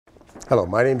Hello,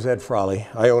 my name's Ed Frawley.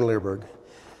 I own Leerburg.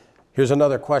 Here's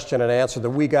another question and answer that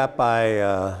we got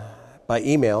by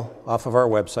email off of our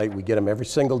website. We get them every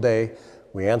single day.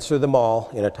 We answer them all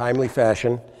in a timely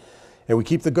fashion, and we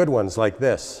keep the good ones like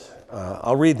this.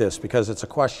 I'll read this because it's a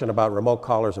question about remote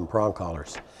collars and prong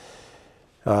collars.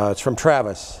 It's from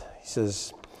Travis. He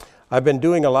says, I've been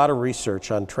doing a lot of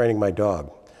research on training my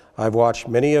dog. I've watched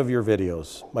many of your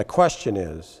videos. My question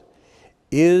is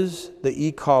the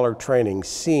e-collar training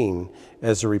seen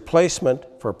as a replacement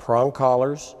for prong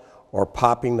collars or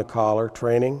popping the collar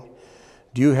training?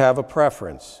 Do you have a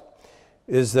preference?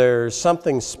 Is there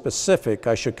something specific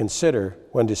I should consider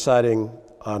when deciding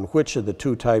on which of the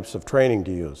two types of training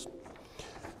to use?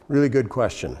 Really good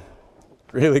question.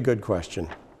 Really good question.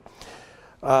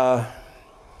 Let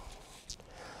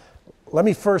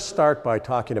me first start by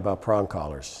talking about prong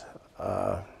collars.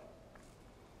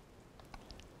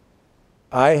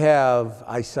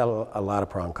 I sell a lot of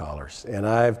prong collars, and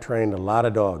I've trained a lot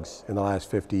of dogs in the last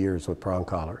 50 years with prong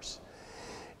collars.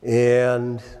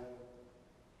 And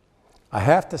I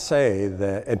have to say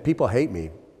that, and people hate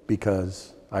me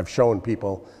because I've shown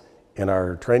people in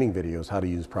our training videos how to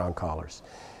use prong collars.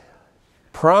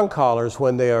 Prong collars,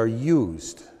 when they are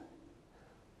used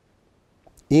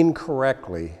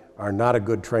incorrectly, are not a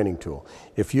good training tool.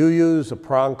 If you use a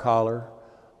prong collar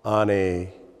on an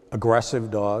aggressive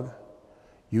dog,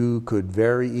 you could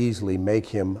very easily make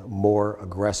him more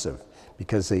aggressive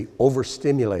because they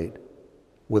overstimulate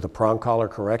with a prong collar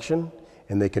correction,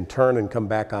 and they can turn and come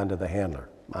back onto the handler.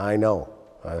 I know,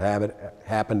 I've had it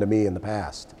happen to me in the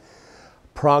past.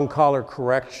 Prong collar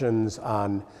corrections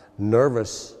on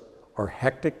nervous or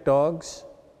hectic dogs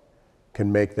can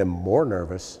make them more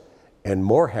nervous and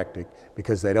more hectic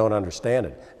because they don't understand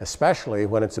it, especially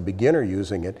when it's a beginner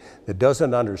using it that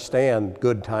doesn't understand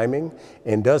good timing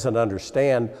and doesn't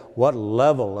understand what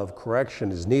level of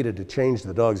correction is needed to change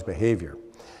the dog's behavior.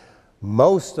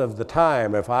 Most of the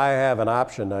time, if I have an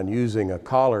option on using a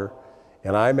collar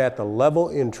and I'm at the level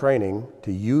in training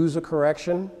to use a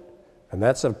correction, and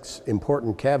that's an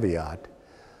important caveat,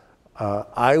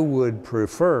 I would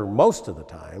prefer most of the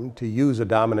time to use a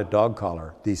dominant dog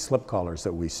collar, these slip collars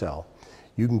that we sell.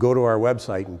 You can go to our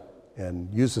website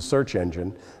and use the search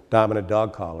engine, dominant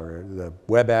dog collar. The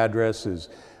web address is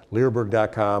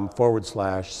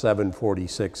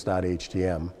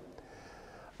leerburg.com/746.htm.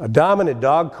 A dominant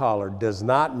dog collar does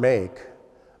not make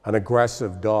an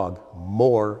aggressive dog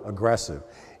more aggressive.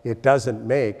 It doesn't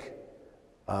make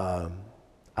a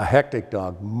hectic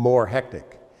dog more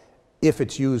hectic if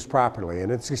it's used properly.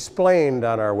 And it's explained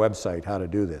on our website how to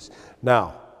do this.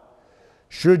 Now,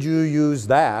 should you use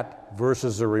that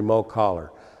versus a remote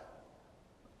collar?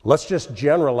 Let's just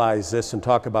generalize this and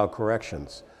talk about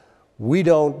corrections. We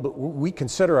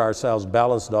consider ourselves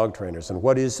balanced dog trainers. And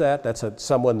what is that? That's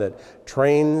someone that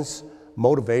trains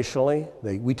motivationally.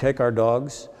 We take our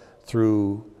dogs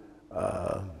through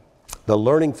the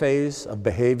learning phase of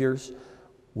behaviors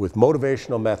with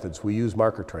motivational methods. We use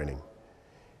marker training.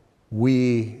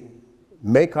 We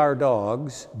make our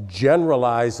dogs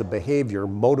generalize a behavior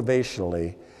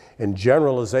motivationally, and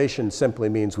generalization simply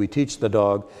means we teach the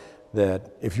dog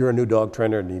that if you're a new dog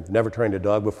trainer and you've never trained a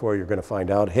dog before, you're going to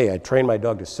find out, hey, I train my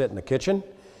dog to sit in the kitchen.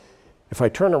 If I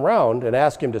turn around and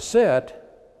ask him to sit,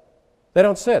 they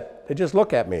don't sit. They just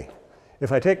look at me.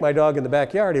 If I take my dog in the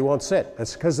backyard, he won't sit.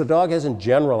 That's because the dog hasn't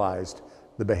generalized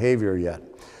the behavior yet.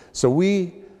 So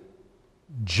we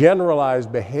generalize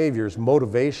behaviors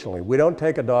motivationally. We don't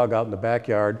take a dog out in the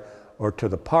backyard or to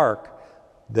the park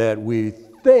that we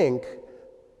think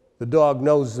the dog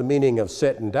knows the meaning of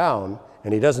sitting down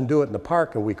and he doesn't do it in the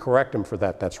park and we correct him for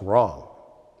that. That's wrong.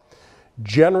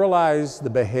 Generalize the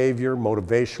behavior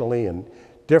motivationally in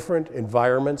different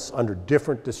environments under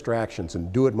different distractions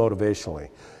and do it motivationally.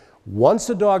 Once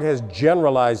a dog has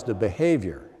generalized the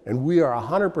behavior, and we are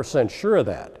 100% sure of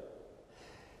that,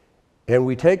 and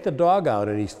we take the dog out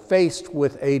and he's faced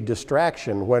with a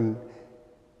distraction when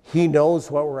he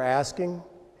knows what we're asking,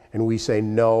 and we say,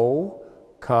 no,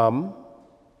 come,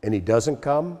 and he doesn't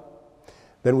come,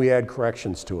 then we add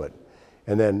corrections to it.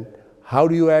 And then how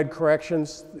do you add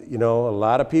corrections? You know, a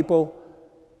lot of people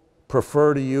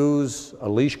prefer to use a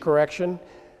leash correction.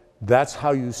 That's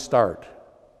how you start.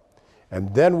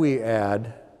 And then we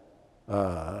add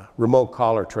remote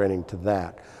collar training to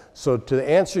that. So to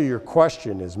answer your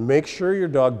question is make sure your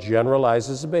dog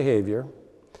generalizes the behavior.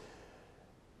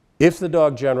 If the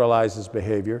dog generalizes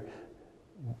behavior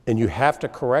and you have to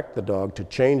correct the dog to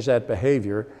change that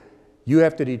behavior, you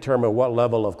have to determine what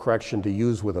level of correction to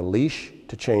use with a leash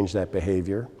to change that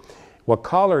behavior. What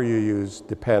collar you use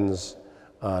depends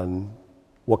on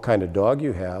what kind of dog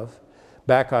you have.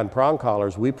 back on prong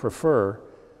collars, we prefer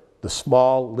the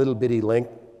small little bitty link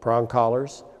prong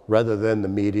collars rather than the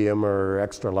medium or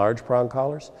extra large prong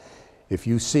collars. If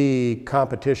you see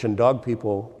competition dog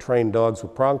people train dogs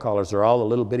with prong collars, they're all the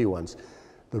little bitty ones.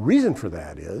 The reason for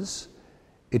that is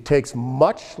it takes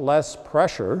much less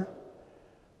pressure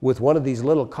with one of these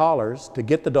little collars to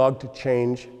get the dog to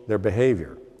change their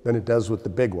behavior than it does with the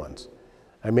big ones.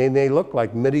 I mean, they look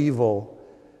like medieval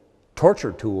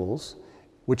torture tools,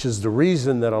 which is the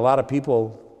reason that a lot of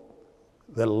people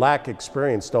that lack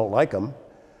experience don't like them.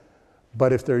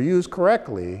 But if they're used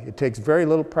correctly, it takes very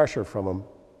little pressure from them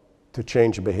to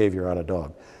change the behavior on a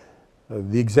dog.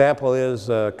 The example is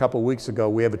a couple weeks ago,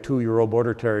 we have a 2-year-old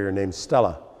border terrier named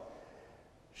Stella.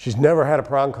 She's never had a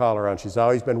prong collar on. She's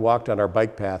always been walked on our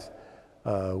bike path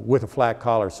with a flat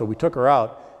collar. So we took her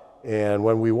out, and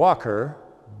when we walk her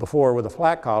before with a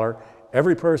flat collar,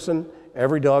 every person,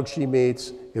 every dog she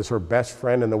meets is her best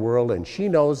friend in the world, and she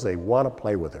knows they want to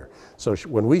play with her. So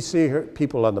when we see her,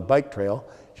 people on the bike trail,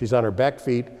 she's on her back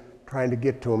feet trying to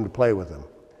get to them to play with them.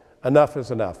 Enough is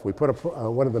enough. We put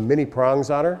one of the mini prongs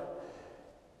on her.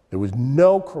 There was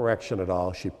no correction at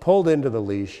all. She pulled into the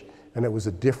leash, and it was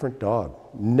a different dog.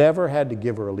 Never had to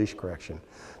give her a leash correction.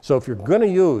 So if you're going to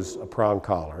use a prong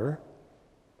collar,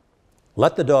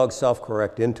 let the dog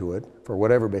self-correct into it for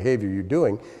whatever behavior you're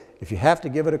doing. If you have to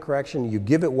give it a correction, you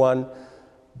give it one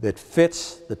that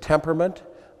fits the temperament,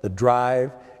 the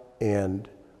drive, and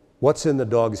what's in the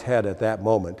dog's head at that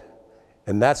moment.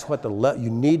 And that's what you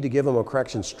need to give them a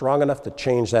correction strong enough to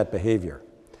change that behavior.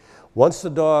 Once the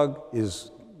dog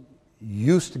is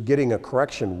used to getting a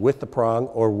correction with the prong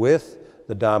or with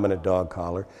the dominant dog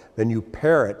collar, then you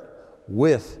pair it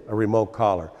with a remote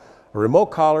collar. A remote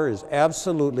collar is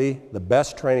absolutely the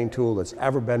best training tool that's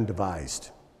ever been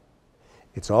devised.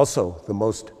 It's also the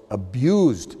most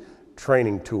abused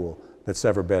training tool that's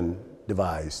ever been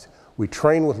devised. We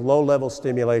train with low-level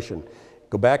stimulation.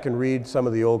 Go back and read some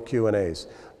of the old Q&As.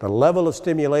 The level of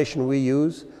stimulation we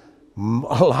use,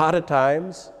 a lot of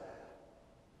times,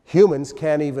 humans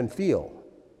can't even feel.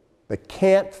 They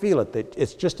can't feel it.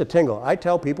 It's just a tingle. I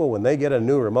tell people when they get a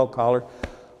new remote collar,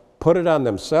 put it on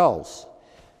themselves.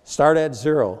 Start at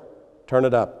 0, turn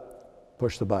it up,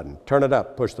 push the button. Turn it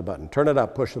up, push the button. Turn it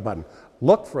up, push the button.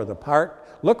 Look for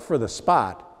the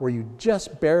spot where you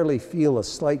just barely feel a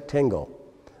slight tingle.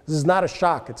 This is not a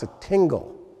shock, it's a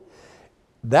tingle.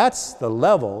 That's the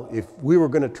level, if we were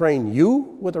going to train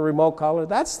you with a remote collar,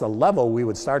 that's the level we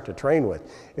would start to train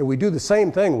with. And we do the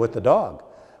same thing with the dog.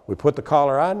 We put the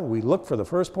collar on, we look for the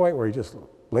first point where he just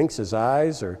blinks his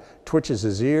eyes or twitches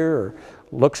his ear or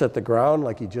looks at the ground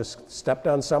like he just stepped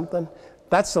on something.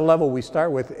 That's the level we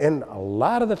start with, and a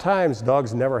lot of the times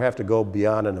dogs never have to go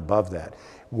beyond and above that.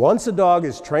 Once a dog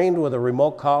is trained with a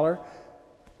remote collar,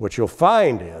 what you'll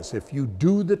find is if you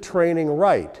do the training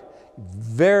right,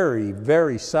 very,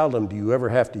 very seldom do you ever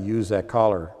have to use that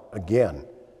collar again.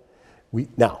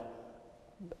 Now,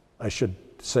 I should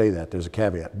say that, there's a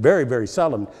caveat. Very, very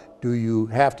seldom do you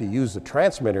have to use the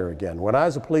transmitter again. When I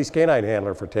was a police canine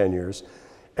handler for 10 years,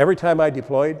 every time I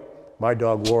deployed, my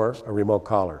dog wore a remote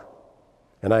collar.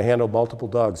 And I handled multiple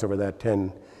dogs over that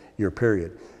 10-year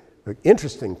period. The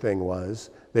interesting thing was,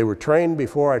 they were trained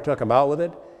before I took them out with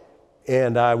it,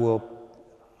 and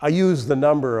I use the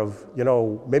number of,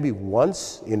 maybe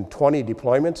once in 20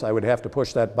 deployments, I would have to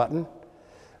push that button.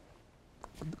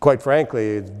 Quite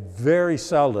frankly, it's very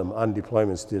seldom on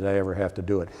deployments did I ever have to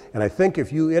do it. And I think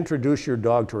if you introduce your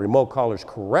dog to remote collars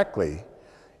correctly,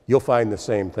 you'll find the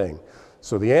same thing.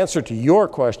 So the answer to your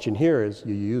question here is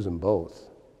you use them both.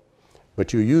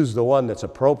 But you use the one that's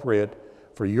appropriate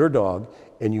for your dog,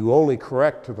 and you only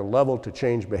correct to the level to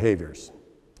change behaviors.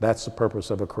 That's the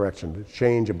purpose of a correction, to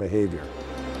change a behavior.